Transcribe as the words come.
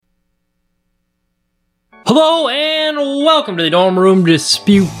Hello and welcome to the Dorm Room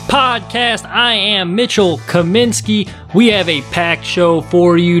Dispute Podcast. I am Mitchell Kaminsky. We have a packed show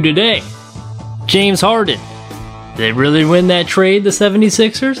for you today. James Harden. Did they really win that trade, the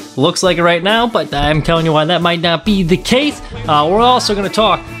 76ers? Looks like it right now, but I'm telling you why that might not be the case. We're also going to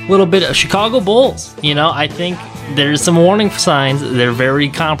talk a little bit of Chicago Bulls. You know, I think there's some warning signs. They're very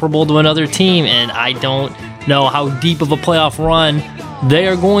comparable to another team, and I don't know how deep of a playoff run they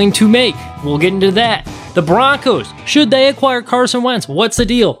are going to make. We'll get into that. The Broncos, should they acquire Carson Wentz? What's the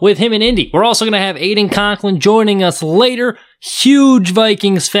deal with him in Indy? We're also going to have Aiden Conklin joining us later. Huge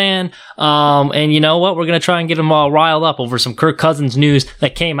Vikings fan. And you know what? We're going to try and get him all riled up over some Kirk Cousins news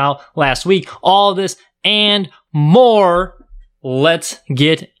that came out last week. All this and more. Let's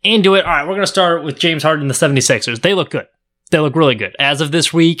get into it. All right, we're going to start with James Harden and the 76ers. They look good. They look really good. As of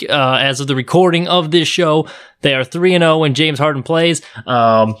this week, as of the recording of this show, they are 3-0 when James Harden plays.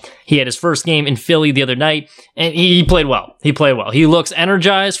 He had his first game in Philly the other night, and he played well. He played well. He looks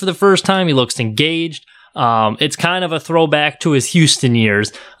energized for the first time. He looks engaged. It's kind of a throwback to his Houston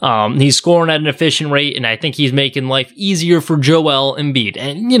years. He's scoring at an efficient rate, and I think he's making life easier for Joel Embiid.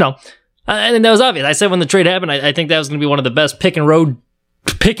 And, you know, and that was obvious. I said when the trade happened, I think that was going to be one of the best pick and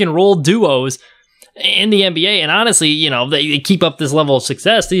roll duos in the NBA, and honestly, you know, they keep up this level of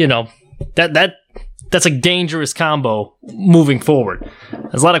success, you know, that's a dangerous combo moving forward.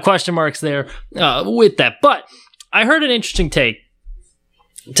 There's a lot of question marks there with that, but I heard an interesting take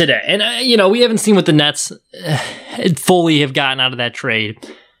today, and you know, we haven't seen what the Nets fully have gotten out of that trade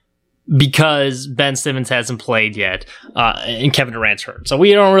because Ben Simmons hasn't played yet, and Kevin Durant's hurt. So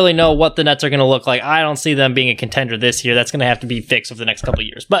we don't really know what the Nets are going to look like. I don't see them being a contender this year. That's going to have to be fixed over the next couple of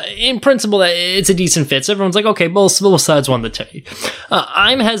years. But in principle, it's a decent fit. So everyone's like, okay, both sides won the trade.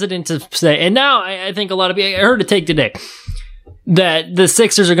 I'm hesitant to say, and now I think a lot of people, I heard a take today, that the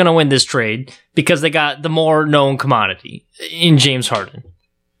Sixers are going to win this trade because they got the more known commodity in James Harden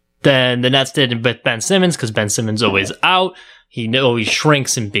than the Nets did with Ben Simmons, because Ben Simmons always out. He always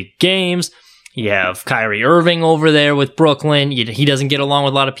shrinks in big games. You have Kyrie Irving over there with Brooklyn. He doesn't get along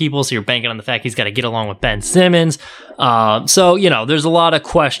with a lot of people, so you're banking on the fact he's got to get along with Ben Simmons. So, you know, there's a lot of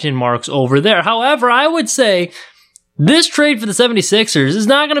question marks over there. However, I would say this trade for the 76ers is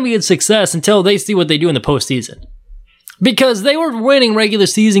not going to be a success until they see what they do in the postseason. Because they were winning regular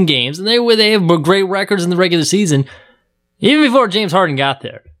season games, and they have great records in the regular season, even before James Harden got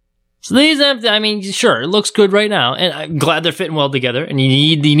there. So I mean, sure, it looks good right now, and I'm glad they're fitting well together, and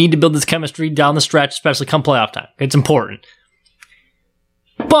you need to build this chemistry down the stretch, especially come playoff time. It's important.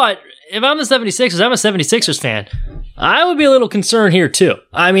 But if I'm the 76ers, I'm a 76ers fan, I would be a little concerned here too.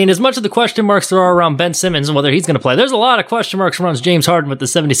 I mean, as much of the question marks there are around Ben Simmons and whether he's going to play, there's a lot of question marks around James Harden with the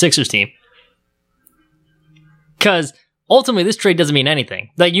 76ers team. Because ultimately, this trade doesn't mean anything.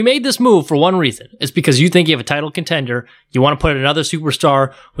 Like, you made this move for one reason. It's because you think you have a title contender. You want to put another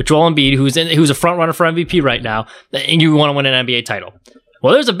superstar with Joel Embiid, who's a front runner for MVP right now, and you want to win an NBA title.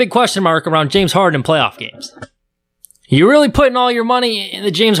 Well, there's a big question mark around James Harden in playoff games. You really putting all your money in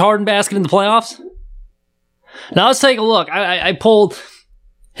the James Harden basket in the playoffs? Now let's take a look. I pulled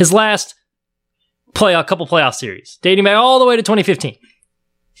his last couple playoff series, dating back all the way to 2015.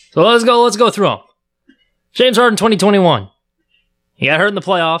 So let's go through them. James Harden 2021. He got hurt in the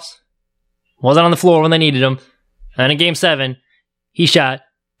playoffs. Wasn't on the floor when they needed him. And in Game 7, he shot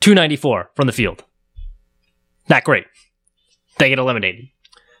 294 from the field. Not great. They get eliminated.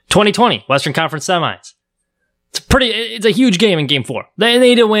 2020, Western Conference Semis. It's a huge game in Game 4. They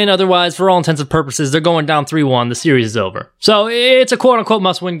need to win, otherwise, for all intents and purposes, they're going down 3-1. The series is over. So it's a quote-unquote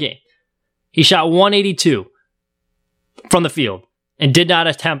must-win game. He shot 182 from the field and did not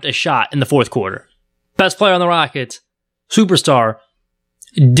attempt a shot in the fourth quarter. Best player on the Rockets, superstar,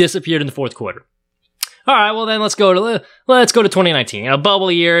 disappeared in the fourth quarter. All right, well then let's go to 2019. A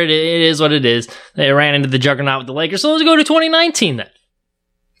bubble year, it is what it is. They ran into the juggernaut with the Lakers, so let's go to 2019 then.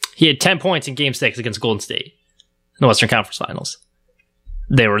 He had 10 points in Game 6 against Golden State in the Western Conference Finals.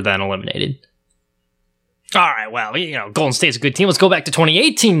 They were then eliminated. All right, well, you know, Golden State's a good team. Let's go back to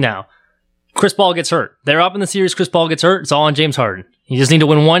 2018 now. Chris Paul gets hurt. They're up in the series. Chris Paul gets hurt. It's all on James Harden. You just need to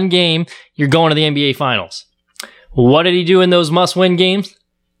win one game. You're going to the NBA Finals. What did he do in those must-win games?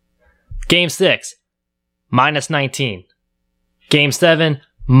 Game 6, minus 19. Game 7,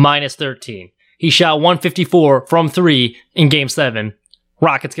 minus 13. He shot 154 from 3 in Game 7.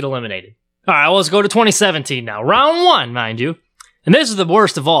 Rockets get eliminated. All right, well, let's go to 2017 now. Round 1, mind you. And this is the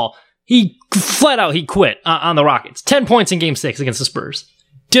worst of all. He quit on the Rockets. 10 points in Game 6 against the Spurs.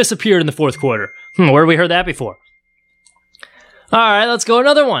 Disappeared in the fourth quarter. Where have we heard that before? All right, let's go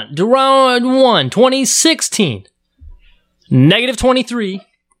another one. To round 1, 2016. -23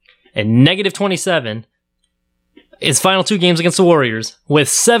 and -27 his final 2 games against the Warriors with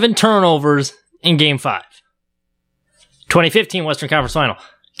 7 turnovers in Game 5. 2015 Western Conference Final,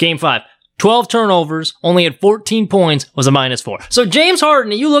 Game 5. 12 turnovers, only had 14 points, was a -4. So James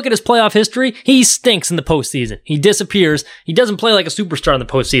Harden, you look at his playoff history, he stinks in the postseason. He disappears. He doesn't play like a superstar in the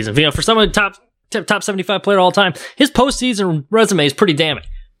postseason. You know, for someone top 75 player all time, his postseason resume is pretty damning.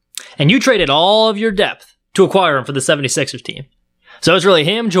 And you traded all of your depth to acquire him for the 76ers team. So it's really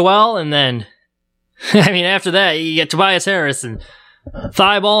him, Joel, and then, I mean, after that, you get Tobias Harris and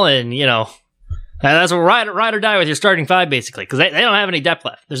Thibault, and, you know, that's what ride or die with your starting 5, basically, because they don't have any depth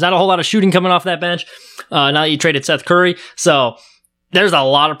left. There's not a whole lot of shooting coming off that bench now that you traded Seth Curry. So there's a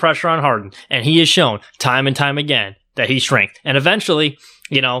lot of pressure on Harden, and he has shown time and time again that he shrank. And eventually,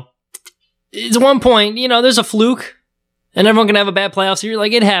 you know, at one point, you know, there's a fluke, and everyone can have a bad playoff series.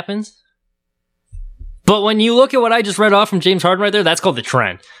 Like, it happens. But when you look at what I just read off from James Harden right there, that's called the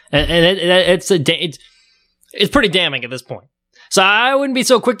trend. And it's pretty damning at this point. So I wouldn't be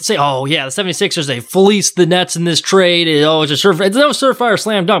so quick to say, oh yeah, the 76ers, they fleeced the Nets in this trade. It's no surefire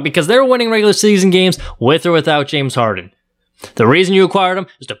slam dunk, because they're winning regular season games with or without James Harden. The reason you acquired him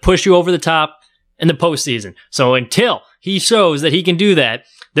is to push you over the top in the postseason. So until he shows that he can do that,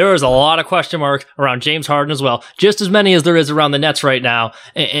 there is a lot of question marks around James Harden as well, just as many as there is around the Nets right now,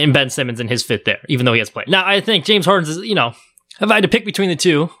 and Ben Simmons and his fit there, even though he has played. Now, I think James Harden's, you know, if I had to pick between the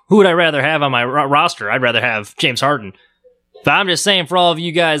two, who would I rather have on my roster? I'd rather have James Harden. But I'm just saying, for all of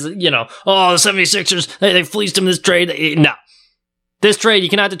you guys, you know, oh, the 76ers, they fleeced him this trade. No. This trade, you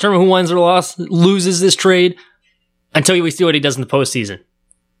cannot determine who wins or loses this trade until we see what he does in the postseason.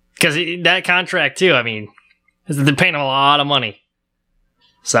 Because that contract, too, I mean, they're paying him a lot of money.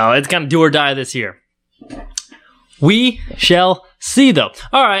 So it's kind of do or die this year. We shall see, though.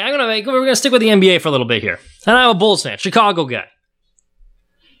 All right, we're gonna stick with the NBA for a little bit here. And I'm a Bulls fan, Chicago guy.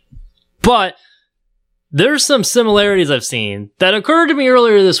 But there's some similarities I've seen that occurred to me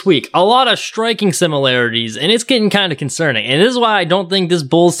earlier this week. A lot of striking similarities, and it's getting kind of concerning. And this is why I don't think this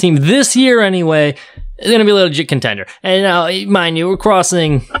Bulls team this year anyway is going to be a legit contender. And now, mind you, we're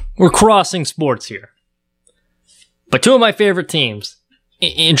crossing sports here. But 2 of my favorite teams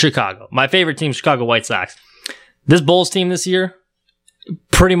in Chicago, my favorite team, Chicago White Sox. This Bulls team this year,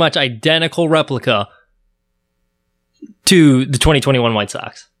 pretty much identical replica to the 2021 White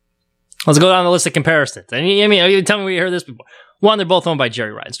Sox. Let's go down the list of comparisons. And I mean, tell me where you heard this before. One, they're both owned by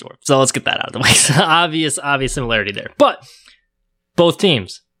Jerry Reinsdorf. So let's get that out of the way. obvious similarity there. But both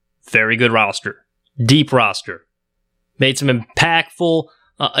teams, very good roster, deep roster. Made some impactful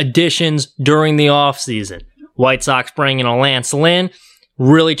additions during the offseason. White Sox bringing in a Lance Lynn,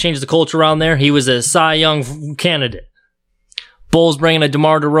 really changed the culture around there. He was a Cy Young candidate. Bulls bringing a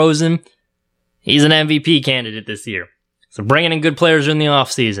DeMar DeRozan. He's an MVP candidate this year. So bringing in good players in the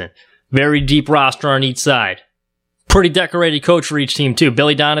offseason. Very deep roster on each side. Pretty decorated coach for each team, too.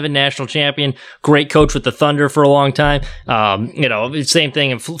 Billy Donovan, national champion. Great coach with the Thunder for a long time. You know, same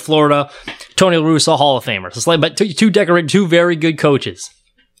thing in Florida. Tony La Russa, Hall of Famer. So, but two very good coaches.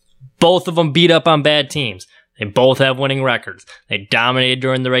 Both of them beat up on bad teams. They both have winning records. They dominated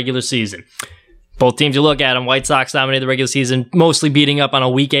during the regular season. Both teams you look at them, White Sox dominated the regular season, mostly beating up on a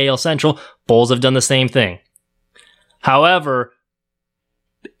weak AL Central. Bulls have done the same thing. However,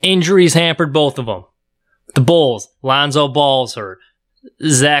 injuries hampered both of them. The Bulls, Lonzo Ball's hurt.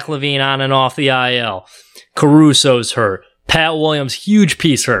 Zach LaVine on and off the IL. Caruso's hurt. Pat Williams, huge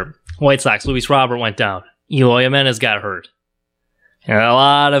piece hurt. White Sox, Luis Robert went down. Eloy Jimenez got hurt. And a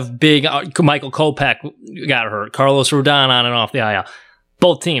lot of big, Michael Kopech got hurt. Carlos Rodon on and off the IL.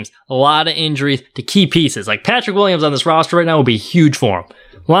 Both teams, a lot of injuries to key pieces. Like Patrick Williams on this roster right now would be huge for him.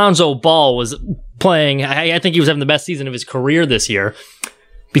 Lonzo Ball was playing, I think he was having the best season of his career this year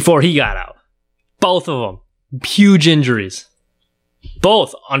before he got out. Both of them, huge injuries.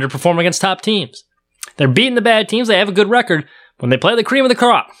 Both underperforming against top teams. They're beating the bad teams. They have a good record. When they play the cream of the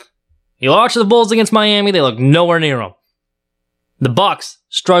crop, you watch the Bulls against Miami, they look nowhere near them. The Bucks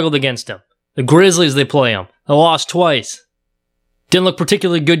struggled against them. The Grizzlies, they play them. They lost twice. Didn't look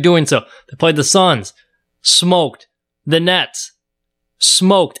particularly good doing so. They played the Suns. Smoked. The Nets.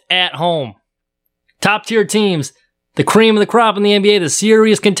 Smoked at home. Top tier teams. The cream of the crop in the NBA. The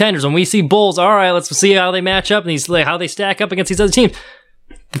serious contenders. When we see Bulls, all right, let's see how they match up and how they stack up against these other teams.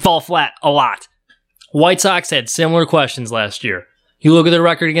 They fall flat a lot. White Sox had similar questions last year. You look at their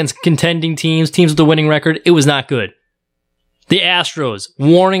record against contending teams, teams with a winning record, it was not good. The Astros,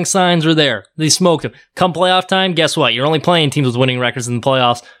 warning signs are there. They smoked them. Come playoff time, guess what? You're only playing teams with winning records in the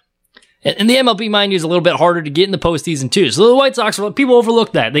playoffs. And the MLB, mind you, is a little bit harder to get in the postseason, too. So the White Sox, people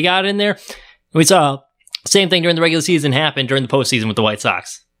overlooked that. They got in there. We saw same thing during the regular season happen during the postseason with the White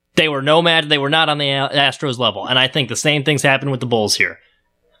Sox. They were no match. They were not on the Astros level. And I think the same thing's happened with the Bulls here.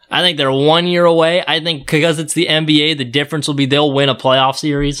 I think they're 1 year away. I think because it's the NBA, the difference will be they'll win a playoff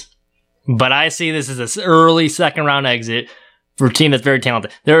series. But I see this as an early second round exit for a team that's very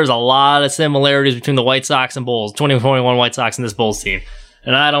talented. There's a lot of similarities between the White Sox and Bulls, 2021 White Sox and this Bulls team.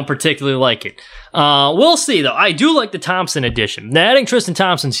 And I don't particularly like it. We'll see, though. I do like the Thompson addition. Adding Tristan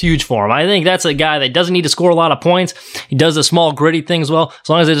Thompson's huge for him. I think that's a guy that doesn't need to score a lot of points. He does the small, gritty things well. As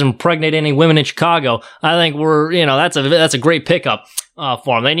long as it doesn't impregnate any women in Chicago, I think that's a great pickup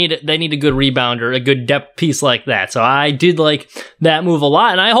for him. They need a good rebounder, a good depth piece like that. So I did like that move a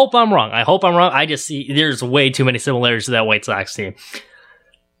lot, and I hope I'm wrong. I just see there's way too many similarities to that White Sox team.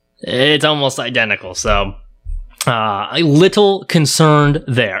 It's almost identical, so a little concerned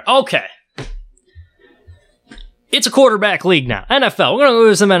there. Okay. It's a quarterback league now. NFL. We're going to go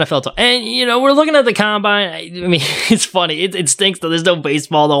with some NFL talk. And, we're looking at the combine. I mean, it's funny. It stinks that there's no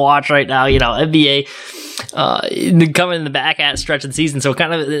baseball to watch right now. NBA coming in the back at stretch of the season. So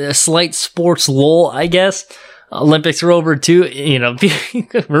kind of a slight sports lull, I guess. Olympics are over too. My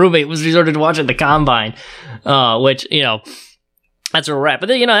roommate was resorted to watching the combine, which, that's a wrap. But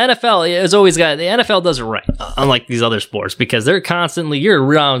then, NFL has always got, the NFL does it right, unlike these other sports, because they're constantly, you're a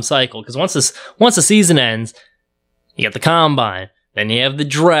round cycle. Because once the season ends, you got the combine, then you have the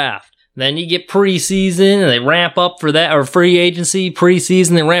draft, then you get preseason, and they ramp up for that, or free agency,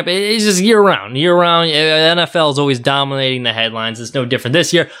 preseason, they ramp. It's just year round. NFL is always dominating the headlines. It's no different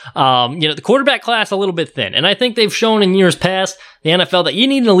this year. The quarterback class a little bit thin, and I think they've shown in years past the NFL that you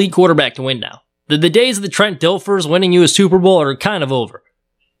need an elite quarterback to win now. The days of the Trent Dilfers winning you a Super Bowl are kind of over.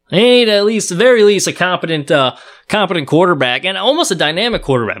 They need at least, very least, a competent quarterback, and almost a dynamic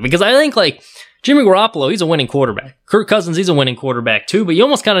quarterback, because I think Jimmy Garoppolo, he's a winning quarterback. Kirk Cousins, he's a winning quarterback too, but you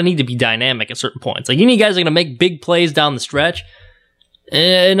almost kind of need to be dynamic at certain points. You need guys that are going to make big plays down the stretch,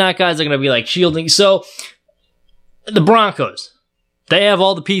 and not guys that are going to be shielding. So, the Broncos, they have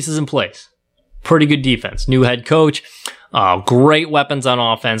all the pieces in place. Pretty good defense. New head coach. Great weapons on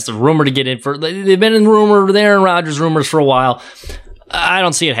offense. The rumor to get in they've been in the Aaron Rodgers rumors for a while. I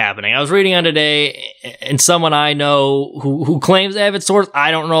don't see it happening. I was reading on today, and someone I know who claims they have it sourced,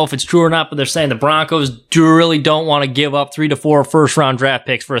 I don't know if it's true or not, but they're saying the Broncos really don't want to give up 3 to 4 first-round draft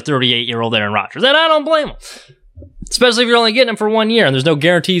picks for a 38-year-old Aaron Rodgers. And I don't blame them. Especially if you're only getting him for 1 year, and there's no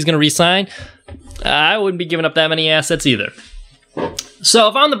guarantee he's going to re-sign. I wouldn't be giving up that many assets either. So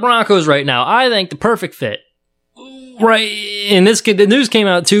if I'm the Broncos right now, I think the perfect fit, right, and the news came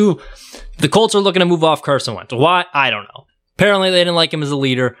out too, the Colts are looking to move off Carson Wentz. Why? I don't know. Apparently, they didn't like him as a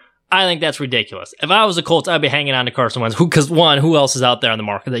leader. I think that's ridiculous. If I was the Colts, I'd be hanging on to Carson Wentz. Because one, who else is out there on the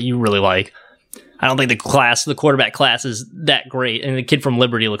market that you really like? I don't think the quarterback class is that great. And the kid from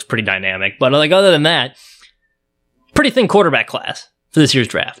Liberty looks pretty dynamic. But other than that, pretty thin quarterback class for this year's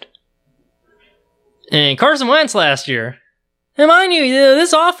draft. And Carson Wentz last year, and mind you,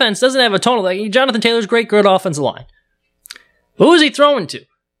 this offense doesn't have a total. Jonathan Taylor's great, good offensive line. But who is he throwing to?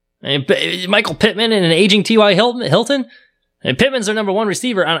 Michael Pittman and an aging T.Y. Hilton? And Pittman's their number one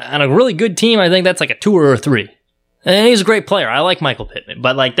receiver on a really good team. I think that's a 2 or a 3. And he's a great player. I like Michael Pittman.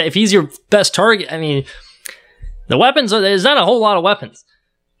 But if he's your best target, the weapons, there's not a whole lot of weapons.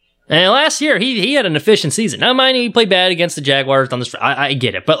 And last year, he had an efficient season. Now, mind you, he played bad against the Jaguars on the stretch. I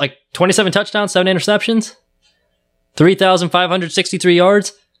get it. But 27 touchdowns, 7 interceptions, 3,563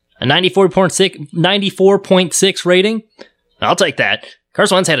 yards, a 94.6 rating. I'll take that.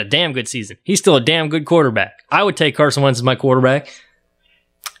 Carson Wentz had a damn good season. He's still a damn good quarterback. I would take Carson Wentz as my quarterback.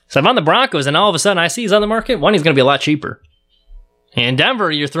 So if I'm the Broncos and all of a sudden I see he's on the market, one, he's going to be a lot cheaper. In Denver,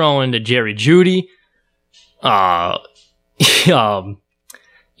 you're throwing to Jerry Jeudy. You got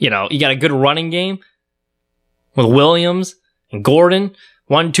a good running game with Williams and Gordon.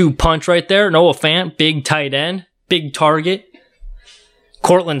 1-2 punch right there. Noah Fant, big tight end, big target.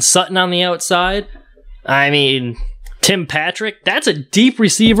 Cortland Sutton on the outside. Tim Patrick, that's a deep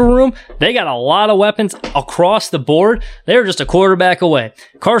receiver room. They got a lot of weapons across the board. They're just a quarterback away.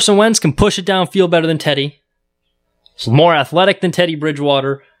 Carson Wentz can push it downfield better than Teddy. He's more athletic than Teddy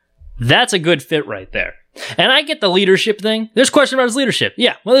Bridgewater. That's a good fit right there. And I get the leadership thing. There's questions about his leadership.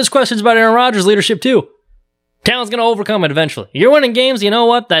 Yeah, well, there's questions about Aaron Rodgers' leadership too. Talent's going to overcome it eventually. You're winning games, you know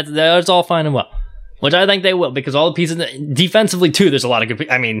what? That's all fine and well. Which I think they will, because all the pieces, defensively too, there's a lot of good,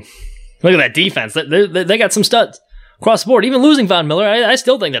 look at that defense. They got some studs. Across the board, even losing Von Miller, I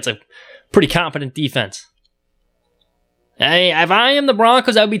still think that's a pretty competent defense. If I am the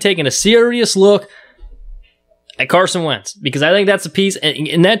Broncos, I would be taking a serious look at Carson Wentz, because I think that's a piece.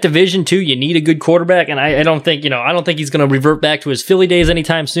 In that division, too, you need a good quarterback, and I don't think he's going to revert back to his Philly days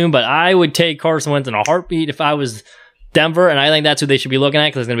anytime soon, but I would take Carson Wentz in a heartbeat if I was Denver, and I think that's who they should be looking at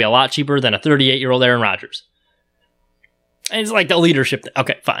because it's going to be a lot cheaper than a 38-year-old Aaron Rodgers. And it's like the leadership.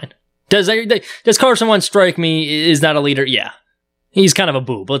 Okay, fine. Does Carson Wentz strike me is not a leader? Yeah. He's kind of a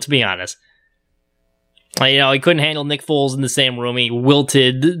boob, let's be honest. You know, he couldn't handle Nick Foles in the same room. He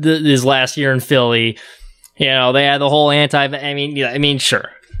wilted his last year in Philly. You know, they had the whole sure.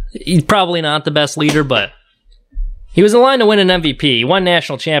 He's probably not the best leader, but he was in line to win an MVP. He won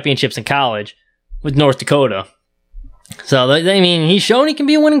national championships in college with North Dakota. So, he's shown he can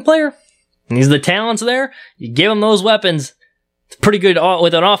be a winning player. And the talent's there. You give him those weapons. It's pretty good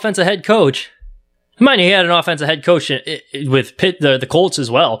with an offensive head coach. Mind you, he had an offensive head coach with the Colts as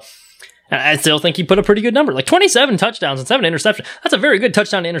well. And I still think he put a pretty good number. Like 27 touchdowns and 7 interceptions. That's a very good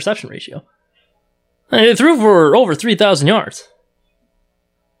touchdown to interception ratio. And he threw for over 3,000 yards.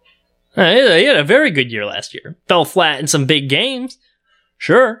 He had a very good year last year. Fell flat in some big games.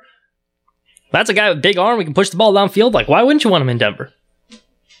 Sure. That's a guy with a big arm. We can push the ball downfield. Like, why wouldn't you want him in Denver?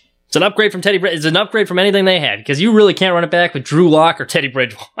 It's an upgrade from Teddy Bridgewater. It's an upgrade from anything they had because you really can't run it back with Drew Lock or Teddy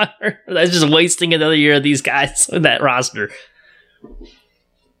Bridgewater. That's just wasting another year of these guys with that roster.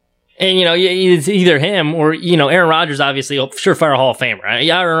 And, you know, it's either him or, you know, Aaron Rodgers, obviously, surefire Hall of Famer.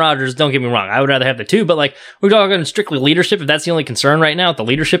 Aaron Rodgers, don't get me wrong. I would rather have the two, but, like, we're talking strictly leadership. If that's the only concern right now, the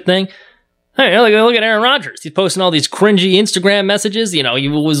leadership thing. Hey, look at Aaron Rodgers. He's posting all these cringy Instagram messages. You know, he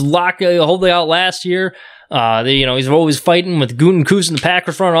was holding out last year. He's always fighting with Gutekunst in the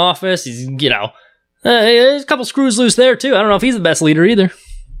Packers front office. He's, there's a couple screws loose there, too. I don't know if he's the best leader either.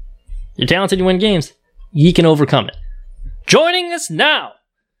 You're talented, you win games. You can overcome it. Joining us now,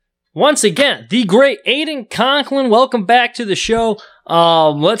 once again, the great Aiden Conklin. Welcome back to the show.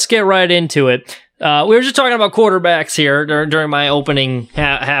 Let's get right into it. We were just talking about quarterbacks here during my opening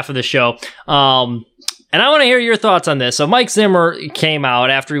half of the show. And I want to hear your thoughts on this. So Mike Zimmer came out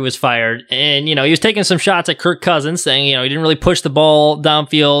after he was fired, and, he was taking some shots at Kirk Cousins, saying, he didn't really push the ball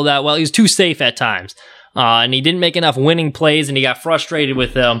downfield that well. He was too safe at times. And he didn't make enough winning plays, and he got frustrated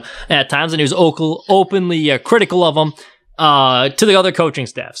with them at times, and he was openly critical of them to the other coaching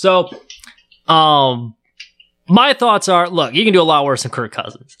staff. So, my thoughts are, look, you can do a lot worse than Kirk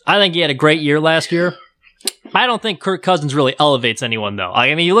Cousins. I think he had a great year last year. I don't think Kirk Cousins really elevates anyone, though.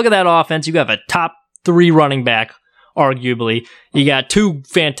 you look at that offense, you have a top 3 running back, arguably. You got 2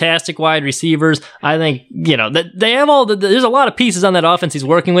 fantastic wide receivers. I think, that they have there's a lot of pieces on that offense he's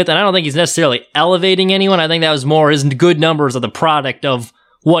working with, and I don't think he's necessarily elevating anyone. I think that was more his good numbers are the product of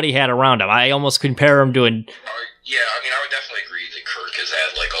what he had around him. I almost compare him to Yeah, I would definitely agree that Kirk has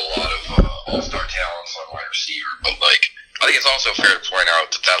had, a lot of all-star talents on wide receiver, but, I think it's also fair to point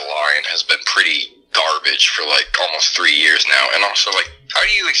out that line has been pretty garbage for, almost 3 years now, and also, how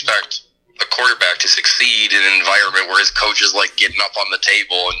do you expect a quarterback to succeed in an environment where his coach is, getting up on the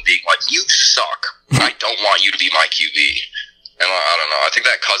table and being like, you suck, I don't want you to be my QB. And I don't know, I think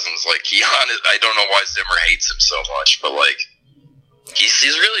that Cousins, I don't know why Zimmer hates him so much, but, he's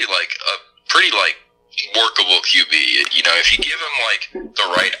really, a pretty, workable QB. If you give him the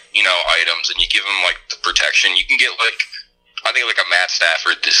right items and you give him the protection, you can get I think a Matt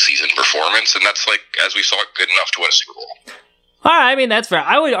Stafford this season performance, and that's as we saw, good enough to win a Super Bowl. All right, that's fair.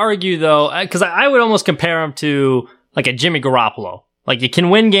 I would argue though, because I would almost compare him to a Jimmy Garoppolo. You can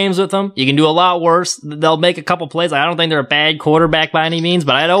win games with them. You can do a lot worse. They'll make a couple plays. I don't think they're a bad quarterback by any means,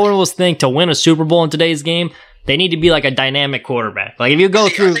 but I don't always think to win a Super Bowl in today's game, they need to be a dynamic quarterback. If you go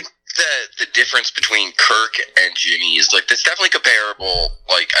through. I think the difference between Kirk and Jimmy is it's definitely comparable.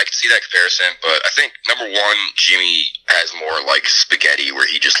 I can see that comparison, but I think number one, Jimmy has more spaghetti where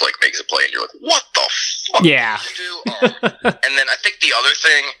he just makes a play and you're like, what the fuck? Yeah. Did you do? And then I think the other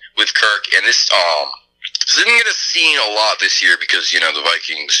thing with Kirk, and this didn't get seen a lot this year because the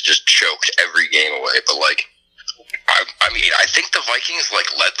Vikings just choked every game away, but I think the Vikings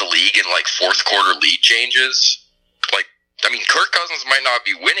led the league in fourth quarter lead changes. Kirk Cousins might not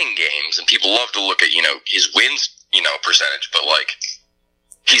be winning games, and people love to look at, his wins, percentage, but,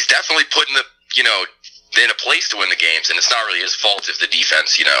 he's definitely put in in a place to win the games, and it's not really his fault if the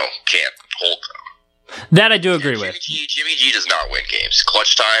defense, can't hold them. That I do agree with. Jimmy G does not win games.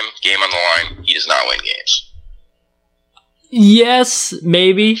 Clutch time, game on the line, he does not win games. Yes,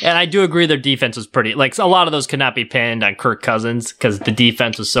 maybe, and I do agree their defense was pretty, a lot of those could not be pinned on Kirk Cousins because the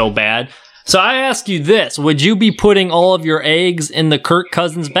defense was so bad. So I ask you this, would you be putting all of your eggs in the Kirk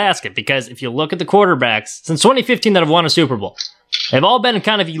Cousins basket? Because if you look at the quarterbacks, since 2015 that have won a Super Bowl, they've all been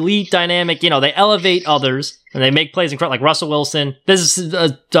kind of elite, dynamic, they elevate others, and they make plays incredible, like Russell Wilson. This is,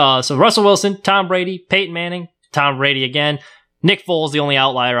 so Russell Wilson, Tom Brady, Peyton Manning, Tom Brady again, Nick Foles, the only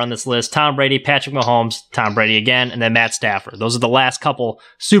outlier on this list, Tom Brady, Patrick Mahomes, Tom Brady again, and then Matt Stafford. Those are the last couple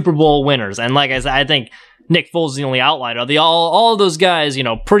Super Bowl winners. And like I said, I think Nick Foles is the only outlier. All of those guys,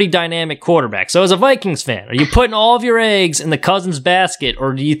 pretty dynamic quarterbacks. So as a Vikings fan, are you putting all of your eggs in the Cousins basket,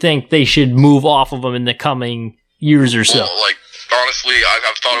 or do you think they should move off of them in the coming years or so? Well, honestly,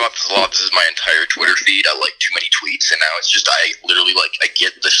 I've thought about this a lot. This is my entire Twitter feed. I too many tweets, and now it's just I literally I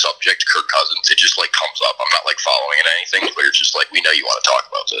get the subject Kirk Cousins. It just comes up. I'm not following it or anything, but it's just we know you want to talk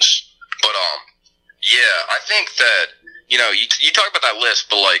about this. But yeah, I think that you talk about that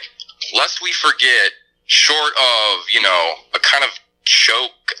list, but lest we forget, short of a kind of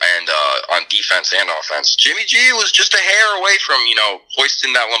choke and on defense and offense, Jimmy G was just a hair away from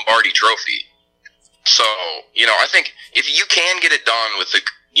hoisting that Lombardi trophy. So, I think if you can get it done with the,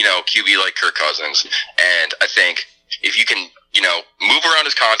 QB like Kirk Cousins, and I think if you can, move around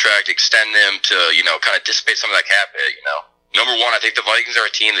his contract, extend them to, kind of dissipate some of that cap hit, Number one, I think the Vikings are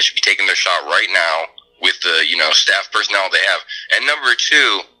a team that should be taking their shot right now with the, staff personnel they have. And number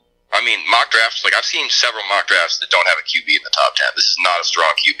two, mock drafts, I've seen several mock drafts that don't have a QB in the top 10. This is not a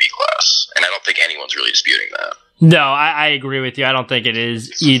strong QB class, and I don't think anyone's really disputing that. No, I agree with you. I don't think it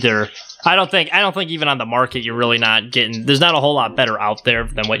is either. I don't think even on the market you're really not getting. There's not a whole lot better out there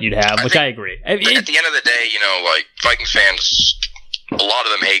than what you'd have, which I agree. At the end of the day, Vikings fans, a lot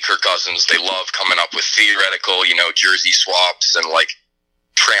of them hate Kirk Cousins. They love coming up with theoretical, jersey swaps and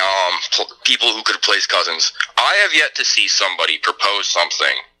people who could replace Cousins. I have yet to see somebody propose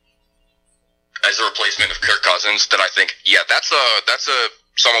something as a replacement of Kirk Cousins that I think, yeah, that's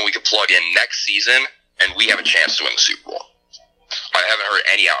someone we could plug in next season and we have a chance to win the Super Bowl. I haven't heard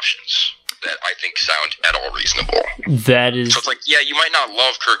any options that I think sound at all reasonable. That is... So it's yeah, you might not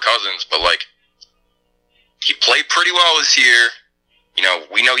love Kirk Cousins, but he played pretty well this year.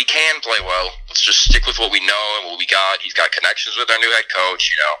 We know he can play well. Let's just stick with what we know and what we got. He's got connections with our new head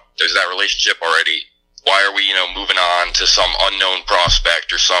coach. There's that relationship already. Why are we, moving on to some unknown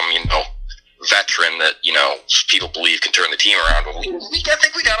prospect or some, veteran that, people believe can turn the team around? But I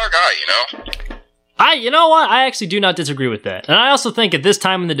think we got our guy, You know what? I actually do not disagree with that. And I also think at this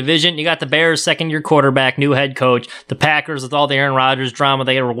time in the division, you got the Bears, second-year quarterback, new head coach, the Packers with all the Aaron Rodgers drama,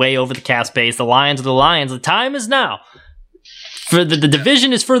 they were way over the cap space, the Lions are the Lions. The time is now. For the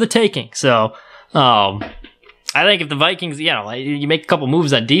division is for the taking. So, I think if the Vikings, you make a couple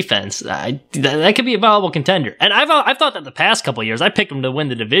moves on defense, that could be a valuable contender. And I've thought that the past couple of years, I picked them to win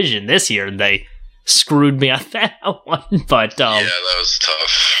the division. This year, and they screwed me on that one. But yeah, that was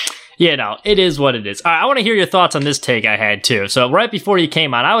tough. It is what it is. All right, I want to hear your thoughts on this take I had, too. So right before you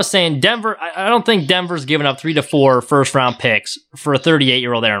came on, I was saying Denver, I don't think Denver's given up 3 to 4 first-round picks for a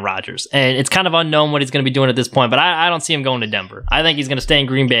 38-year-old Aaron Rodgers. And it's kind of unknown what he's going to be doing at this point, but I don't see him going to Denver. I think he's going to stay in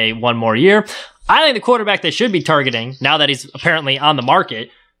Green Bay one more year. I think the quarterback they should be targeting, now that he's apparently on the market,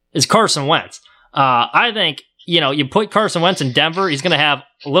 is Carson Wentz. I think, you put Carson Wentz in Denver, he's going to have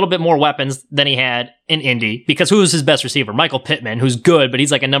a little bit more weapons than he had in Indy, because who's his best receiver? Michael Pittman, who's good, but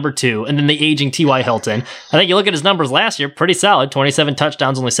he's a number 2, and then the aging T.Y. Hilton. I think you look at his numbers last year, pretty solid, 27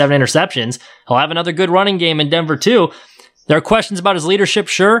 touchdowns, only 7 interceptions. He'll have another good running game in Denver, too. There are questions about his leadership,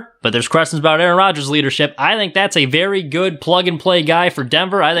 sure, but there's questions about Aaron Rodgers' leadership. I think that's a very good plug-and-play guy for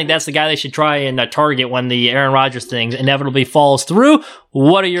Denver. I think that's the guy they should try and target when the Aaron Rodgers thing inevitably falls through.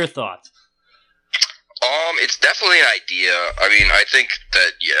 What are your thoughts? It's definitely an idea. I think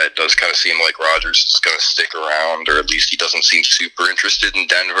that, it does kind of seem like Rodgers is going to stick around, or at least he doesn't seem super interested in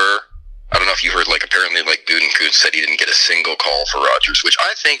Denver. I don't know if you heard, apparently, Gutekunst said he didn't get a single call for Rodgers, which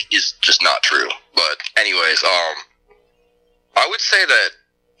I think is just not true. But anyways, I would say that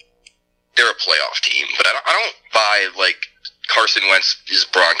they're a playoff team, but I don't buy, Carson Wentz's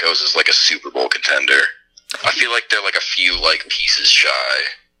Broncos is a Super Bowl contender. I feel like they're a few, pieces shy.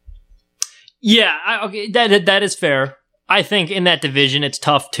 Yeah, okay, that is fair. I think in that division it's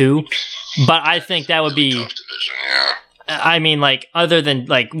tough too, but I think that would be tough division, yeah. Other than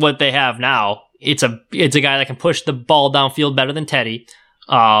what they have now, it's a guy that can push the ball downfield better than Teddy.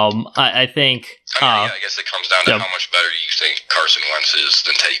 I think. I guess it comes down to how much better you think Carson Wentz is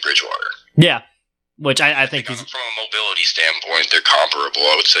than Teddy Bridgewater. Yeah, which I think from a mobility standpoint, they're comparable.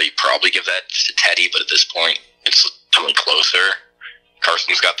 I would say you probably give that to Teddy, but at this point, it's coming closer.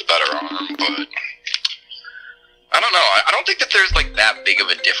 Carson's got the better arm, but I don't know. I don't think that there's that big of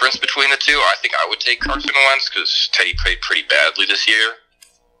a difference between the two. I think I would take Carson Wentz because Teddy played pretty badly this year.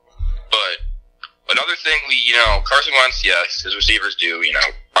 But another thing, Carson Wentz, yes, his receivers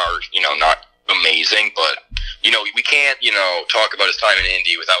are not amazing, but we can't talk about his time in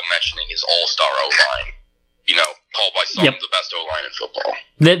Indy without mentioning his all-star O-line. Called by some of the best O-line in football.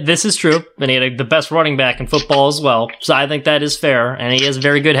 This is true. And he had the best running back in football as well. So I think that is fair. And he is a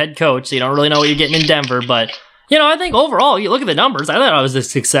very good head coach. So you don't really know what you're getting in Denver. But I think overall, you look at the numbers, I thought it was a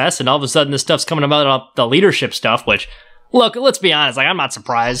success, and all of a sudden this stuff's coming about the leadership stuff, which, look, let's be honest, I'm not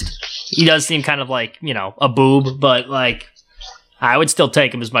surprised. He does seem kind of like, a boob, but, I would still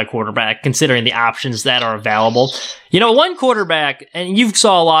take him as my quarterback, considering the options that are available. One quarterback, and you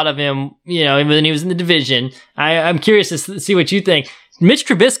saw a lot of him, even when he was in the division, I'm curious to see what you think. Mitch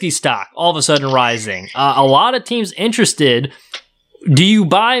Trubisky's stock, all of a sudden rising. A lot of teams interested. Do you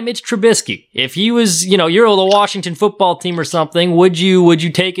buy Mitch Trubisky? If he was, you're the Washington football team or something, would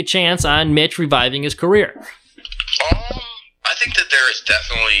you take a chance on Mitch reviving his career? I think that there is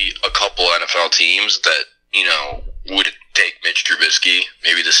definitely a couple NFL teams that, would take Mitch Trubisky.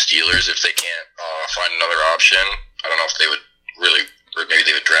 Maybe the Steelers if they can't find another option. I don't know if they would really, or maybe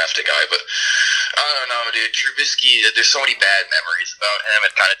they would draft a guy, but I don't know, dude. Trubisky, there's so many bad memories about him.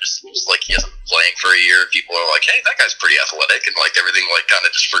 It kind of just seems like he hasn't been playing for a year. People are like, hey, that guy's pretty athletic, and everything kind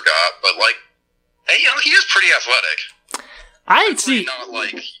of just forgot. But hey, he is pretty athletic. I see. Not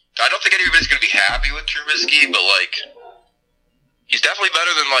I don't think anybody's gonna be happy with Trubisky, but he's definitely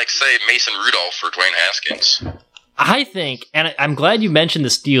better than say Mason Rudolph or Dwayne Haskins. I think, and I'm glad you mentioned the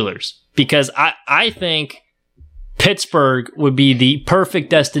Steelers, because I think Pittsburgh would be the perfect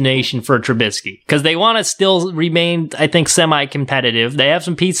destination for Trubisky, because they want to still remain, I think, semi-competitive. They have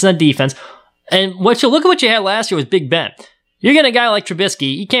some pieces on defense. And look at what you had last year with Big Ben. You're getting a guy like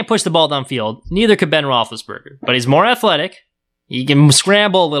Trubisky, he can't push the ball downfield. Neither could Ben Roethlisberger. But he's more athletic. He can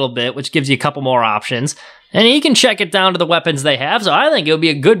scramble a little bit, which gives you a couple more options. And he can check it down to the weapons they have. So I think it would be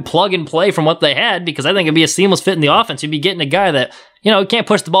a good plug and play from what they had, because I think it'd be a seamless fit in the offense. You'd be getting a guy that, can't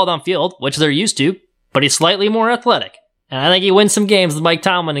push the ball downfield, which they're used to, but he's slightly more athletic. And I think he wins some games with Mike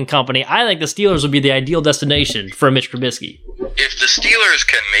Tomlin and company. I think the Steelers would be the ideal destination for Mitch Trubisky. If the Steelers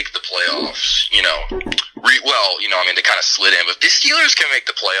can make the playoffs, they kind of slid in, but if the Steelers can make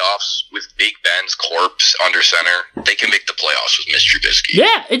the playoffs with Big Ben's corpse under center, they can make the playoffs with Mitch Trubisky.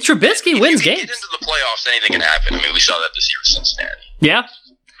 Yeah, and Trubisky wins games. If you get into the playoffs, anything can happen. We saw that this year with Cincinnati. Yeah.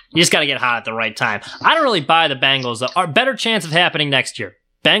 You just got to get hot at the right time. I don't really buy the Bengals, though. Our better chance of happening next year.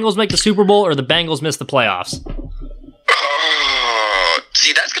 Bengals make the Super Bowl or the Bengals miss the playoffs?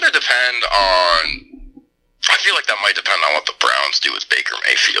 See, that's going to depend on... I feel like that might depend on what the Browns do with Baker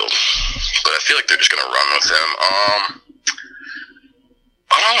Mayfield. But I feel like they're just going to run with him.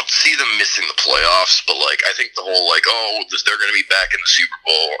 I don't see them missing the playoffs, but I think the whole they're going to be back in the Super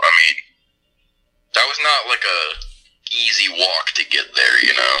Bowl. That was not a easy walk to get there,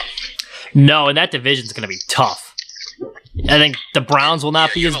 No, and that division's going to be tough. I think the Browns will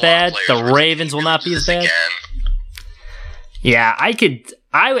not be as bad. The Ravens will not be as bad. Yeah,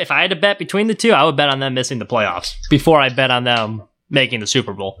 if I had to bet between the two, I would bet on them missing the playoffs before I bet on them making the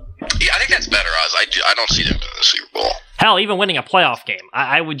Super Bowl. Yeah, I think that's better odds. I don't see them in the Super Bowl. Hell, even winning a playoff game,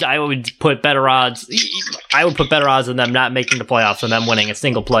 I would put better odds. I would put better odds on them not making the playoffs than them winning a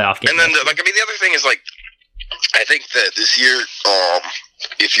single playoff game. And then, the other thing is I think that this year,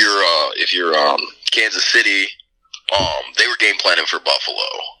 if you're Kansas City, they were game planning for Buffalo.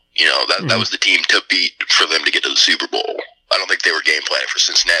 That was the team to beat for them to get to the Super Bowl. I don't think they were game planning for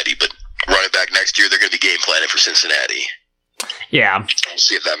Cincinnati, but running back next year, they're going to be game planning for Cincinnati. Yeah. We'll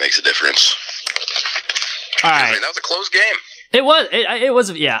see if that makes a difference. All right. That was a close game. It was. It was.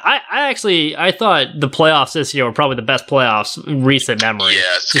 Yeah. I thought the playoffs this year were probably the best playoffs in recent memory.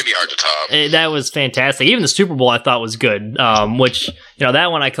 Yeah, it's gonna be hard to top. That was fantastic. Even the Super Bowl I thought was good. Which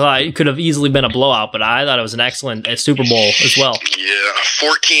that one I thought it could have easily been a blowout, but I thought it was an excellent Super Bowl as well. Yeah,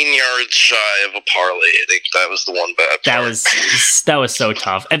 14 yards shy of a parlay. I think that was the one bad part. That was so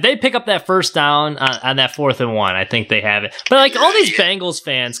tough. If they pick up that first down on that 4th and 1, I think they have it. But all these Bengals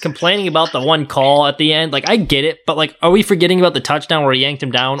fans complaining about the one call at the end, I get it, but are we forgetting about the touchdown where he yanked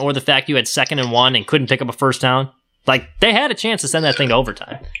him down, or the fact you had 2nd and 1 and couldn't pick up a first down? They had a chance to send that thing to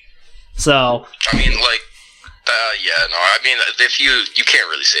overtime. So if you can't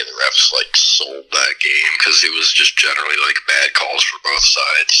really say the refs sold that game, because it was just generally bad calls for both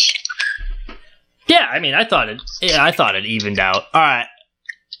sides. Yeah, I thought it evened out. All right.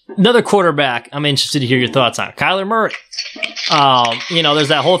 Another quarterback I'm interested to hear your thoughts on. Kyler Murray. There's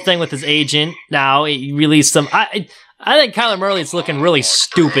that whole thing with his agent. Now he released some. I think Kyler Murray is looking really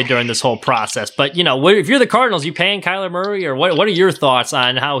stupid during this whole process. But, if you're the Cardinals, you paying Kyler Murray? Or what are your thoughts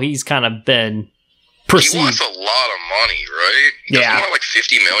on how he's kind of been perceived? He wants a lot of money, right? Doesn't he want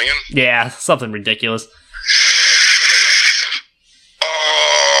 $50 million? Yeah, something ridiculous.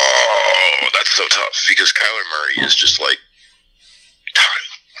 Oh, that's so tough. Because Kyler Murray is just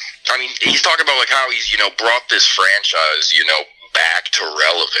he's talking about how he's, brought this franchise, back to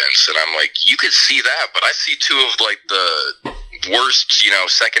relevance, and I'm you could see that, but I see two of the worst,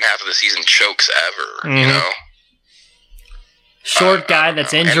 second half of the season chokes ever. short guy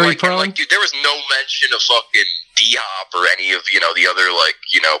that's injury prone. Dude, there was no mention of fucking D-Hop or any of, the other,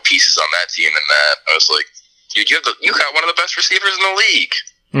 pieces on that team in that. I was like, dude, you got one of the best receivers in the league.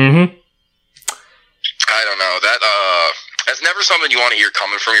 Mm-hmm. I don't know. That's never something you want to hear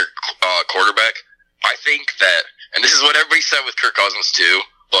coming from your quarterback. I think that, and this is what everybody said with Kirk Cousins too,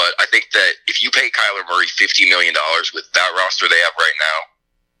 but I think that if you pay Kyler Murray $50 million with that roster they have right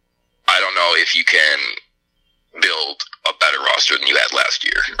now, I don't know if you can build a better roster than you had last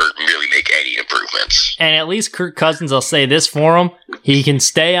year or really make any improvements. And at least Kirk Cousins, I'll say this for him, he can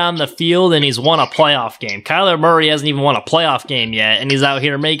stay on the field and he's won a playoff game. Kyler Murray hasn't even won a playoff game yet, and he's out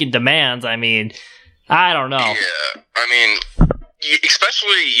here making demands. I mean, I don't know. Yeah, I mean,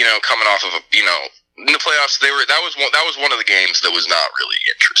 especially, coming off of, in the playoffs, that was one of the games that was not really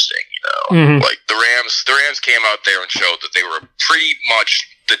interesting, Mm-hmm. Like the Rams came out there and showed that they were pretty much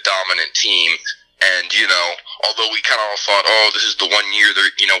the dominant team. And, although we kind of all thought, this is the 1 year,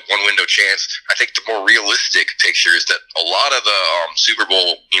 one window chance, I think the more realistic picture is that a lot of the Super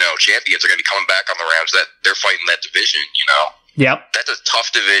Bowl, champions are going to be coming back on the Rams, that they're fighting that division, Yep. That's a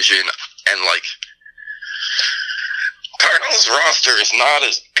tough division, and, Cardinals' roster is not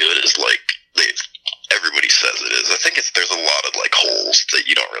as good as, everybody says it is. I think there's a lot of, holes that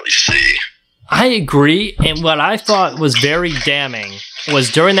you don't really see. I agree, and what I thought was very damning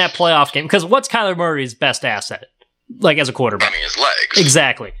was during that playoff game, because what's Kyler Murray's best asset, as a quarterback? I mean, his legs.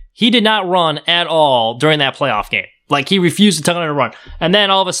 Exactly. He did not run at all during that playoff game. He refused to turn and run. And then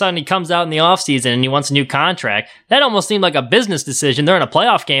all of a sudden he comes out in the offseason and he wants a new contract. That almost seemed like a business decision. They're in a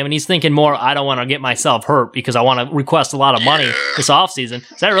playoff game and he's thinking more, I don't want to get myself hurt because I want to request a lot of money this offseason.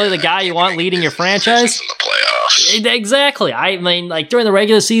 Is that really the guy you want leading your franchise? In the playoffs. Exactly. I mean, during the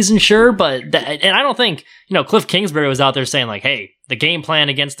regular season, sure, but and I don't think, Cliff Kingsbury was out there saying hey, the game plan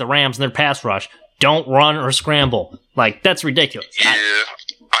against the Rams and their pass rush, don't run or scramble. That's ridiculous. Yeah.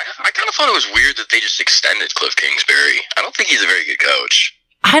 I kind of thought it was weird that they just extended Cliff Kingsbury. I don't think he's a very good coach.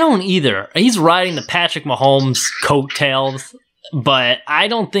 I don't either. He's riding the Patrick Mahomes coattails, but I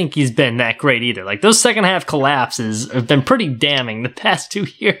don't think he's been that great either. Those second half collapses have been pretty damning the past 2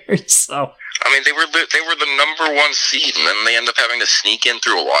 years. So I mean, they were the number 1 seed, and then they end up having to sneak in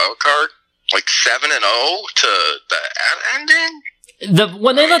through a wild card, 7-0 to the ending.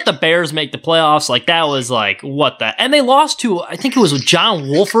 When they let the Bears make the playoffs, that was what the... And they lost to, I think it was John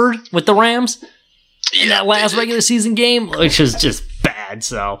Wolford with the Rams in that last regular season game, which is just bad,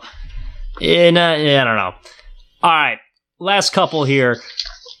 so... I don't know. All right, last couple here.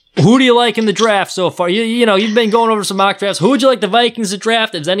 Who do you like in the draft so far? You've been going over some mock drafts. Who would you like the Vikings to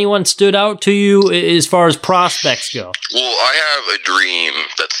draft? Has anyone stood out to you as far as prospects go? Well, I have a dream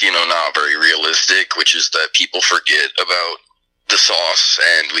that's, not very realistic, which is that people forget about the sauce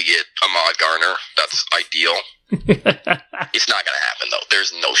and we get Ahmad Garner. That's ideal. It's not going to happen, though.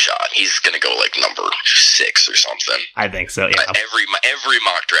 There's no shot. He's going to go number 6 or something. I think so, yeah. Every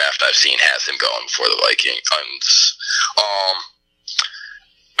mock draft I've seen has him going before the Vikings.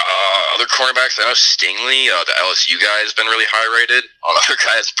 Other cornerbacks, I know Stingley, the LSU guy, has been really high rated. Another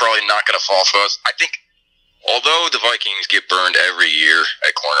guy that's probably not going to fall for us. I think, although the Vikings get burned every year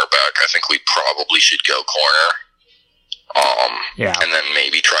at cornerback, I think we probably should go corner. And then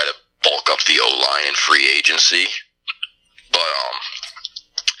maybe try to bulk up the O-line in free agency. But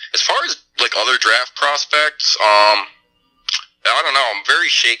as far as other draft prospects, I don't know. I'm very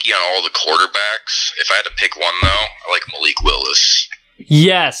shaky on all the quarterbacks. If I had to pick one, though, I like Malik Willis.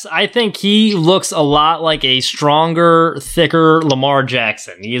 Yes, I think he looks a lot like a stronger, thicker Lamar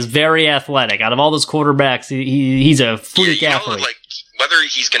Jackson. He is very athletic. Out of all those quarterbacks, he's a freak athlete. Whether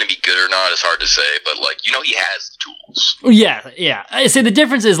he's going to be good or not is hard to say, but he has tools. Yeah. I say the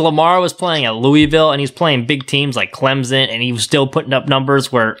difference is Lamar was playing at Louisville and he's playing big teams like Clemson, and he was still putting up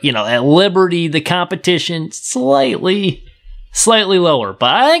numbers where at Liberty the competition slightly lower, but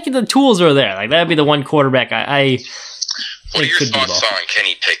I think the tools are there. That'd be the one quarterback I What are your thoughts on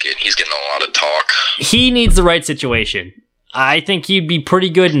Kenny Pickett? He's getting a lot of talk. He needs the right situation. I think he'd be pretty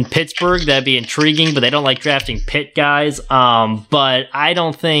good in Pittsburgh. That'd be intriguing, but they don't like drafting Pitt guys. But I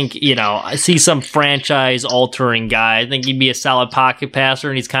don't think, I see some franchise-altering guy. I think he'd be a solid pocket passer,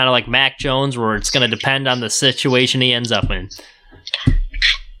 and he's kind of like Mac Jones, where it's going to depend on the situation he ends up in.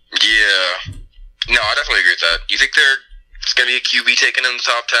 Yeah. No, I definitely agree with that. Do you think there's going to be a QB taken in the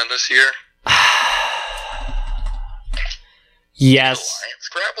top 10 this year? Yes. Lions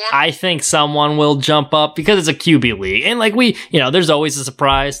grab one? I think someone will jump up because it's a QB league. And like there's always a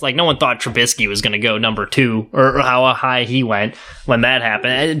surprise. Like no one thought Trubisky was going to go number 2 or how high he went when that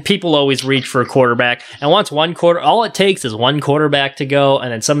happened. And people always reach for a quarterback. And once all it takes is one quarterback to go,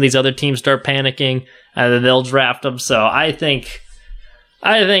 and then some of these other teams start panicking and then they'll draft them. So I think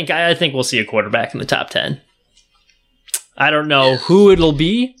we'll see a quarterback in the top 10. I don't know who it'll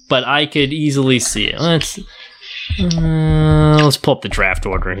be, but I could easily see it. Let's pull up the draft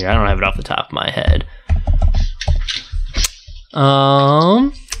order here. I don't have it off the top of my head.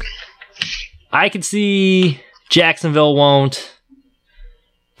 I could see Jacksonville won't.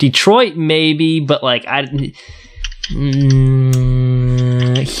 Detroit maybe, but like Houston.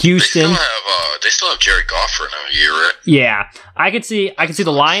 They still have Jared Goff for another year, right? Yeah, I could see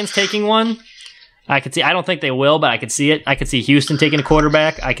the Lions taking one. I don't think they will, but I could see it. I could see Houston taking a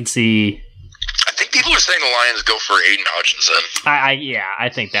quarterback. I think people are saying the Lions go for Aiden Hutchinson. I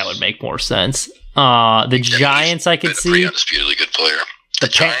think that would make more sense. The Giants, I could see. Pretty undisputedly good player. The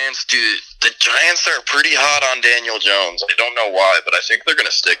Giants, dude. The Giants are pretty hot on Daniel Jones. I don't know why, but I think they're going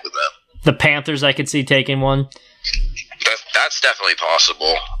to stick with them. The Panthers, I could see taking one. That's definitely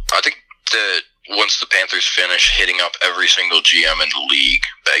possible. I think that once the Panthers finish hitting up every single GM in the league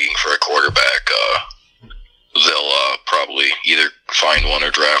begging for a quarterback, they'll probably either find one or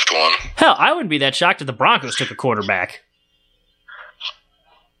draft one. Hell, I wouldn't be that shocked if the Broncos took a quarterback.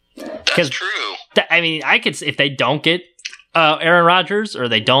 That's true. I could, if they don't get Aaron Rodgers or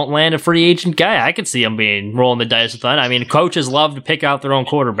they don't land a free agent guy, I could see them rolling the dice with that. I mean, coaches love to pick out their own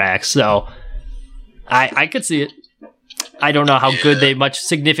quarterbacks, so I could see it. I don't know how good much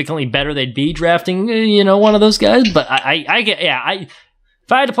significantly better they'd be drafting, one of those guys, but if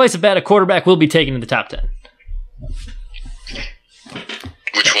I had to place a bet, a quarterback will be taken in the top 10.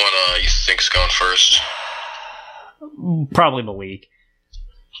 Which one you think's going first? Probably Malik.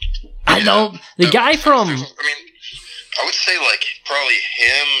 I know the guy from. I would say probably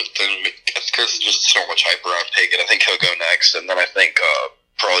him, because there's just so much hype around Pickett. I think he'll go next, and then I think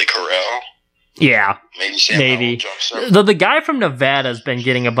probably Corral. Yeah, maybe. Though the guy from Nevada's been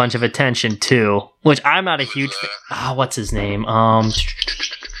getting a bunch of attention too, which I'm not a huge. What's his name?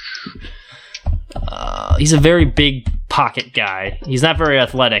 He's a very big pocket guy. He's not very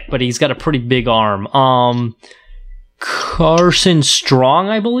athletic, but he's got a pretty big arm. Carson Strong,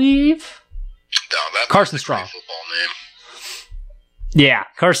 I believe. No, Carson Strong. Football name. Yeah,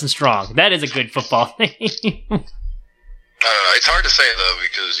 Carson Strong. That is a good football name. It's hard to say, though,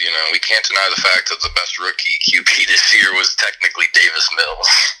 because, we can't deny the fact that the best rookie QB this year was technically Davis Mills.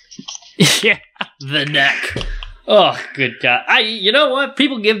 Yeah, the neck. Oh, good God. You know what?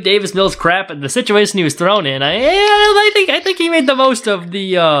 People give Davis Mills crap, and the situation he was thrown in, I think he made the most of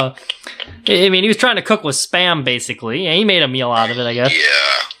the, he was trying to cook with Spam, basically. Yeah, he made a meal out of it, I guess. Yeah.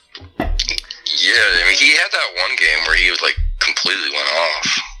 Yeah, he had that one game where he was, completely went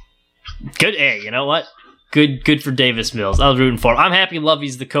off. Good. Hey, you know what? Good for Davis Mills. I was rooting for him. I'm happy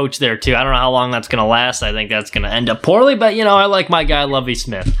Lovey's the coach there, too. I don't know how long that's going to last. I think that's going to end up poorly, but, I like my guy, Lovey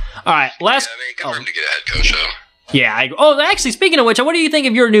Smith. All right, last... Yeah, good for him to get a head coach, though. Yeah. Actually, speaking of which, what do you think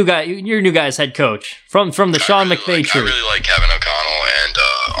of your new guy's head coach from the Sean McVay tree? I really like Kevin O'Connell and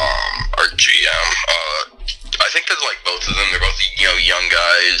our GM. I think that both of them, they're both young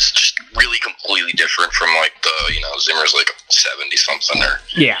guys, just really completely different from Zimmer's 70 something or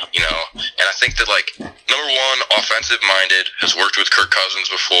and I think that number one, offensive minded, has worked with Kirk Cousins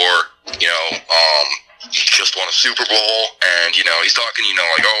before. Just won a Super Bowl, and he's talking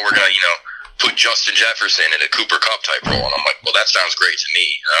we're gonna put Justin Jefferson in a Cooper Kupp type role, and I'm like, well, that sounds great to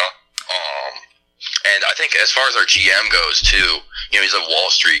me, And I think as far as our GM goes too, he's a Wall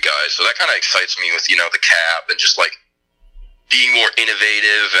Street guy, so that kind of excites me with the cap and just being more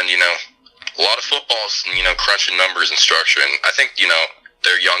innovative and a lot of footballs and crunching numbers and structure. And I think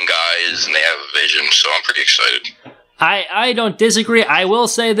they're young guys and they have a vision, so I'm pretty excited. I don't disagree. I will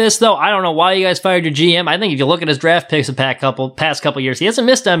say this though, I don't know why you guys fired your GM. I think if you look at his draft picks the past couple years, he hasn't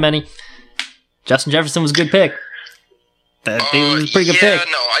missed that many. Justin Jefferson was a good pick. That was a pretty good pick.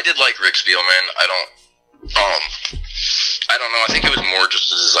 No, I did like Rick Spielman. I don't know. I think it was more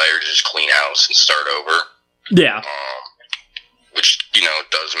just a desire to just clean house and start over. Yeah. Which,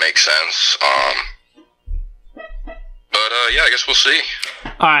 does make sense. But I guess we'll see.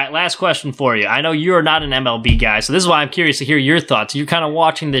 All right, last question for you. I know you're not an MLB guy, so this is why I'm curious to hear your thoughts. You're kind of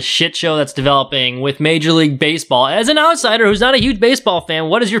watching this shit show that's developing with Major League Baseball. As an outsider who's not a huge baseball fan,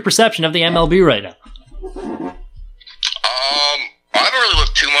 what is your perception of the MLB right now? I haven't really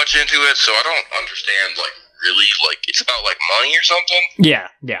looked too much into it, so I don't understand, really, it's about, money or something? Yeah.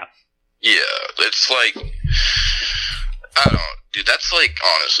 Yeah, it's I don't, dude. That's like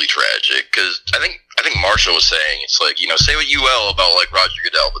honestly tragic because I think Marshall was saying it's like, you know, say what you will about like Roger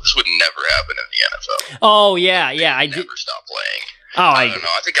Goodell, but this would never happen in the NFL. Oh yeah, I did never stop playing. Oh, I don't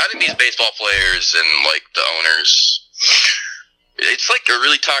know. I think these baseball players and like the owners, it's like a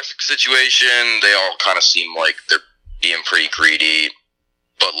really toxic situation. They all kind of seem like they're being pretty greedy,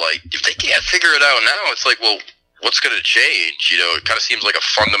 but like if they can't figure it out now, it's like, well, what's going to change? You know, it kind of seems like a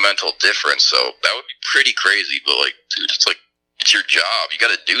fundamental difference. So that would be pretty crazy. But like, dude, it's like it's your job. You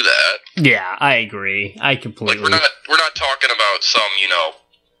got to do that. Yeah, I agree. I completely. Like we're not talking about some, you know,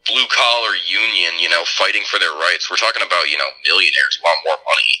 blue collar union, you know, fighting for their rights. We're talking about, you know, millionaires who want more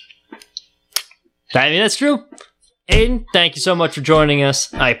money. I mean, that's true. Aiden, thank you so much for joining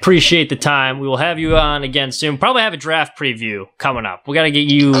us. I appreciate the time. We will have you on again soon. Probably have a draft preview coming up. We got to get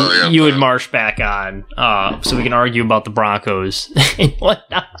you and Marsh back on so we can argue about the Broncos and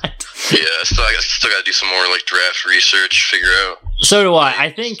whatnot. Yeah, still got to do some more like draft research, figure out. So do I.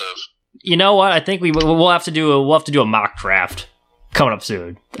 I think you know what? I think we'll have to do a mock draft coming up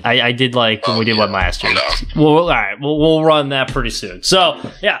soon. I did like when we did one last year. All right, we'll run that pretty soon. So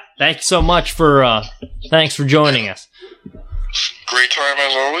yeah, thank you so much for thanks for joining us. Great time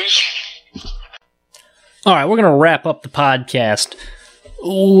as always. All right, we're gonna wrap up the podcast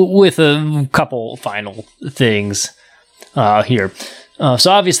with a couple final things here.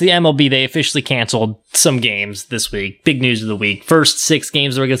 So obviously MLB, they officially canceled some games this week. Big news of the week. First 6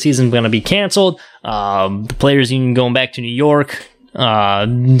 games of the regular season are going to be canceled. The Players Union going back to New York.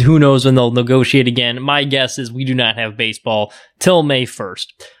 Who knows when they'll negotiate again. My guess is we do not have baseball till May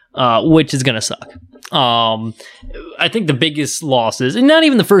 1st, which is going to suck. I think the biggest losses, and not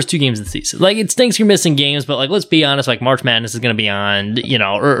even the first 2 games of the season. Like, it stinks you're missing games, but like, let's be honest, like March Madness is going to be on, you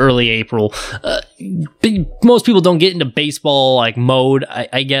know, early April. Most people don't get into baseball like mode,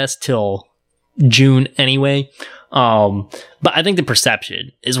 I guess, till June anyway. But I think the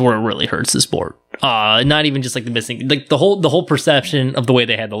perception is where it really hurts the sport. Not even just like the missing, like the whole perception of the way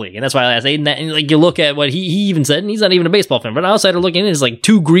they had the league. And that's why I asked Aiden that, and like you look at what he even said, and he's not even a baseball fan, but an outsider looking in is like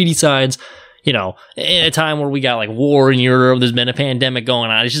 2 greedy sides. You know, in a time where we got like war in Europe, there's been a pandemic going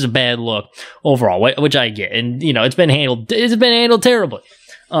on. It's just a bad look overall, which I get. And, you know, it's been handled terribly.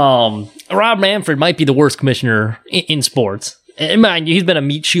 Rob Manfred might be the worst commissioner in sports. And mind you, he's been a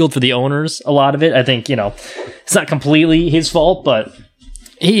meat shield for the owners, a lot of it. I think, you know, it's not completely his fault, but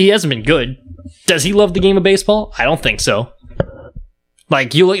he hasn't been good. Does he love the game of baseball? I don't think so.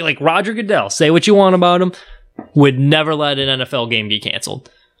 Like, you look like Roger Goodell, say what you want about him, would never let an NFL game get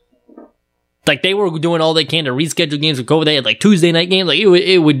canceled. Like, they were doing all they can to reschedule games with COVID. They had like Tuesday night games. Like,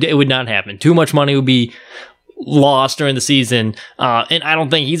 it would not happen. Too much money would be lost during the season. And I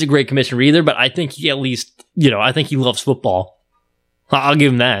don't think he's a great commissioner either, but I think he at least, you know, I think he loves football. I'll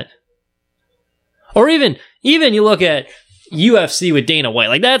give him that. Or even you look at UFC with Dana White.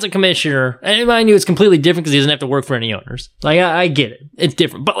 Like, that's a commissioner. And mind you, it's completely different because he doesn't have to work for any owners. Like, I get it. It's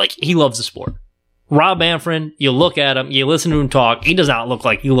different. But, like, he loves the sport. Rob Manfred, you look at him, you listen to him talk, he does not look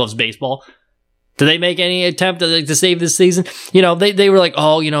like he loves baseball. Did they make any attempt to save this season? You know, they were like,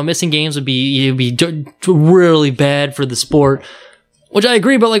 oh, you know, missing games would be really bad for the sport. Which I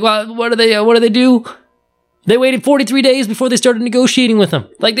agree, but like, what do they do? They waited 43 days before they started negotiating with him.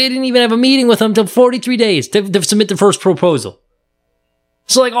 Like, they didn't even have a meeting with him until 43 days to submit the first proposal.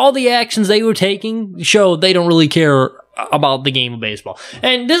 So, like, all the actions they were taking show they don't really care about the game of baseball.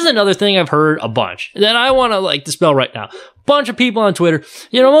 And this is another thing I've heard a bunch that I want to, like, dispel right now. Bunch of people on Twitter,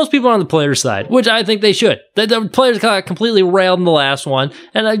 you know, most people are on the players' side, which I think they should. The players got completely railed in the last one.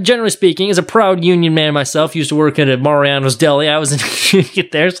 And generally speaking, as a proud union man myself, used to work at Mariano's Deli. I was in the union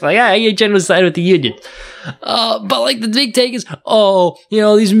there. So, like, I generally side with the union. But like the big take is, oh, you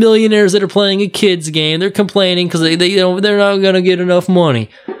know, these millionaires that are playing a kids game, they're complaining because they you know, they're not going to get enough money.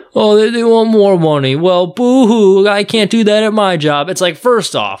 Oh, they want more money. Well, boo-hoo, I can't do that at my job. It's like,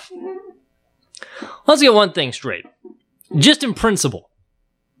 first off, let's get one thing straight. Just in principle,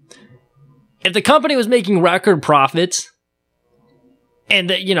 if the company was making record profits and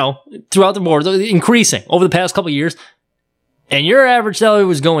that, you know, throughout the board, increasing over the past couple of years, and your average salary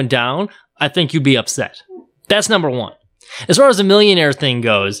was going down, I think you'd be upset. That's number one. As far as the millionaire thing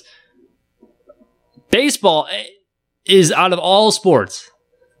goes, baseball is, out of all sports,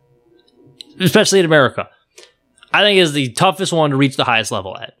 especially in America, I think is the toughest one to reach the highest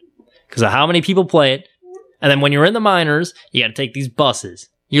level at because of how many people play it. And then when you're in the minors, you got to take these buses.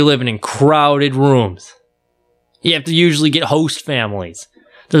 You're living in crowded rooms. You have to usually get host families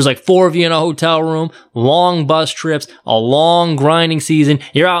There's like 4 of you in a hotel room, long bus trips, a long grinding season.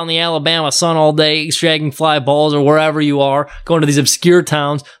 You're out in the Alabama sun all day, extracting fly balls or wherever you are, going to these obscure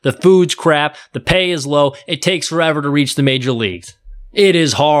towns. The food's crap. The pay is low. It takes forever to reach the major leagues. It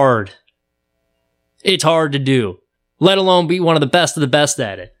is hard. It's hard to do, let alone be one of the best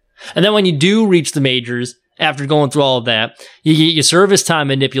at it. And then when you do reach the majors, after going through all of that, you get your service time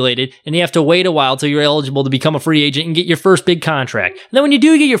manipulated, and you have to wait a while till you're eligible to become a free agent and get your first big contract. And then when you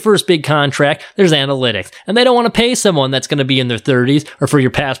do get your first big contract, there's analytics. And they don't want to pay someone that's going to be in their 30s or for your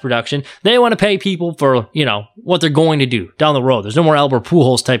past production. They want to pay people for, what they're going to do down the road. There's no more Albert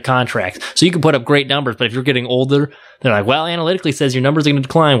Pujols type contracts. So you can put up great numbers, but if you're getting older, they're like, well, analytically says your numbers are going to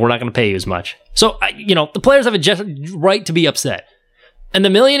decline. We're not going to pay you as much. So, the players have a just right to be upset. And the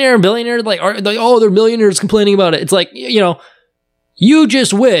millionaire and billionaire, they're millionaires complaining about it. It's like, you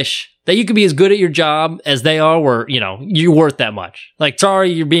just wish that you could be as good at your job as they are, where, you're worth that much. Like,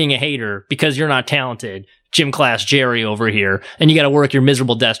 sorry, you're being a hater because you're not talented. Gym class Jerry over here, and you got to work your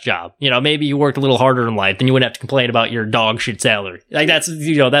miserable desk job. Maybe you worked a little harder in life, then you wouldn't have to complain about your dog shit salary. Like, that's,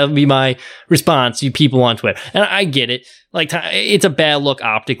 that would be my response to you people on Twitter. And I get it. Like, it's a bad look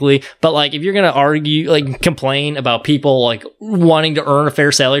optically, but like, if you're going to argue, complain about people, wanting to earn a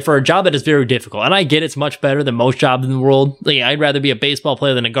fair salary for a job that is very difficult. And I get it's much better than most jobs in the world. I'd rather be a baseball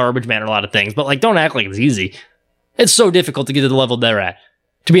player than a garbage man or a lot of things, but don't act like it's easy. It's so difficult to get to the level they're at,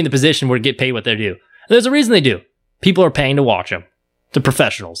 to be in the position where to get paid what they do. There's a reason they do. People are paying to watch them. They're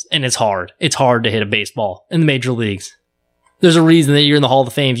professionals, and it's hard. It's hard to hit a baseball in the major leagues. There's a reason that you're in the Hall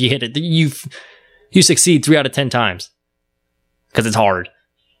of Fame. If you hit it, you succeed 3 out of 10 times because it's hard.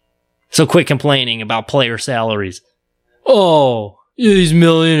 So quit complaining about player salaries. Oh, these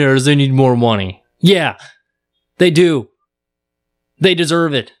millionaires, they need more money. Yeah, they do. They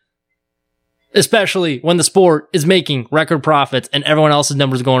deserve it. Especially when the sport is making record profits and everyone else's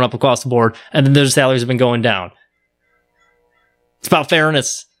numbers are going up across the board and then their salaries have been going down. It's about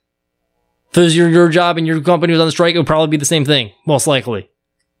fairness. If it was your job and your company was on the strike, it would probably be the same thing, most likely.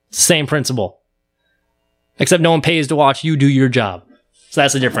 It's the same principle. Except no one pays to watch you do your job. So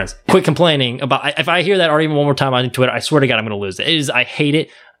that's the difference. Quit complaining about, if I hear that argument one more time on Twitter, I swear to God, I'm going to lose it. I hate it.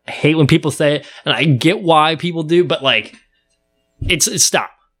 I hate when people say it, and I get why people do, but it's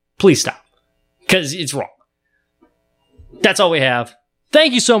stop. Please stop. Because it's wrong. That's all we have.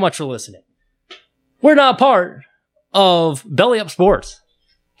 Thank you so much for listening. We're not part of Belly Up Sports.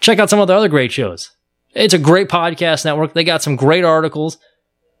 Check out some of the other great shows. It's a great podcast network. They got some great articles.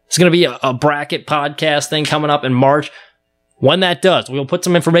 It's going to be a bracket podcast thing coming up in March. When that does, we'll put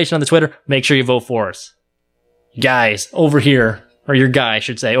some information on the Twitter. Make sure you vote for us. Guys, over here, or your guy, I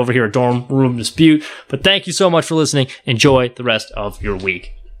should say, over here at Dorm Room Dispute. But thank you so much for listening. Enjoy the rest of your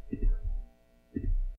week.